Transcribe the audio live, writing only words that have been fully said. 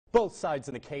Both sides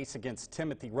in the case against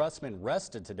Timothy Russman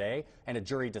rested today, and a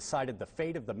jury decided the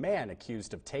fate of the man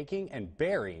accused of taking and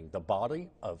burying the body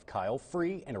of Kyle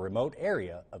Free in a remote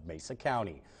area of Mesa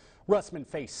County. Russman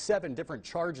faced 7 different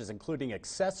charges, including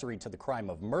accessory to the crime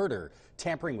of murder,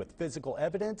 tampering with physical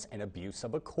evidence, and abuse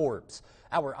of a corpse.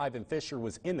 Our Ivan Fisher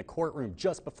was in the courtroom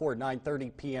just before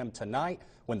 9:30 p.m. tonight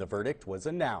when the verdict was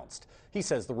announced. He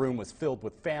says the room was filled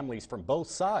with families from both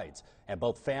sides, and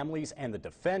both families and the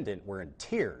defendant were in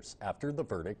tears after the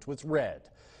verdict was read.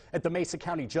 At the Mesa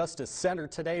County Justice Center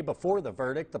today, before the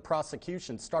verdict, the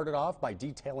prosecution started off by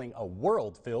detailing a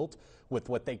world filled with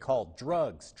what they called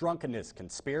drugs, drunkenness,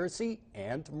 conspiracy,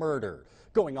 and murder.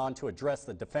 Going on to address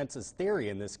the defense's theory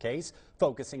in this case,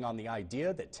 focusing on the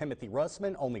idea that Timothy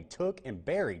Russman only took and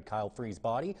buried Kyle Free's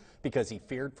body because he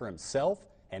feared for himself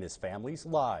and his family's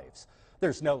lives.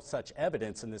 There's no such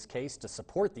evidence in this case to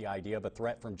support the idea of a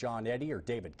threat from John Eddy or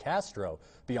David Castro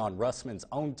beyond Russman's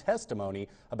own testimony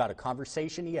about a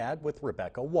conversation he had with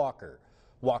Rebecca Walker.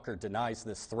 Walker denies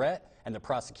this threat, and the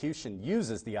prosecution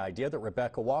uses the idea that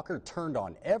Rebecca Walker turned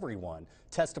on everyone,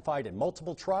 testified in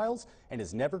multiple trials, and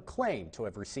has never claimed to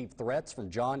have received threats from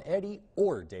John Eddy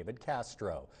or David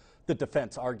Castro. The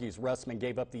defense argues Russman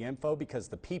gave up the info because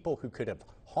the people who could have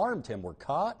harmed him were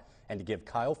caught, and to give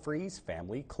Kyle Free's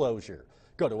family closure.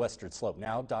 Go to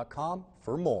westernslopenow.com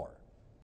for more.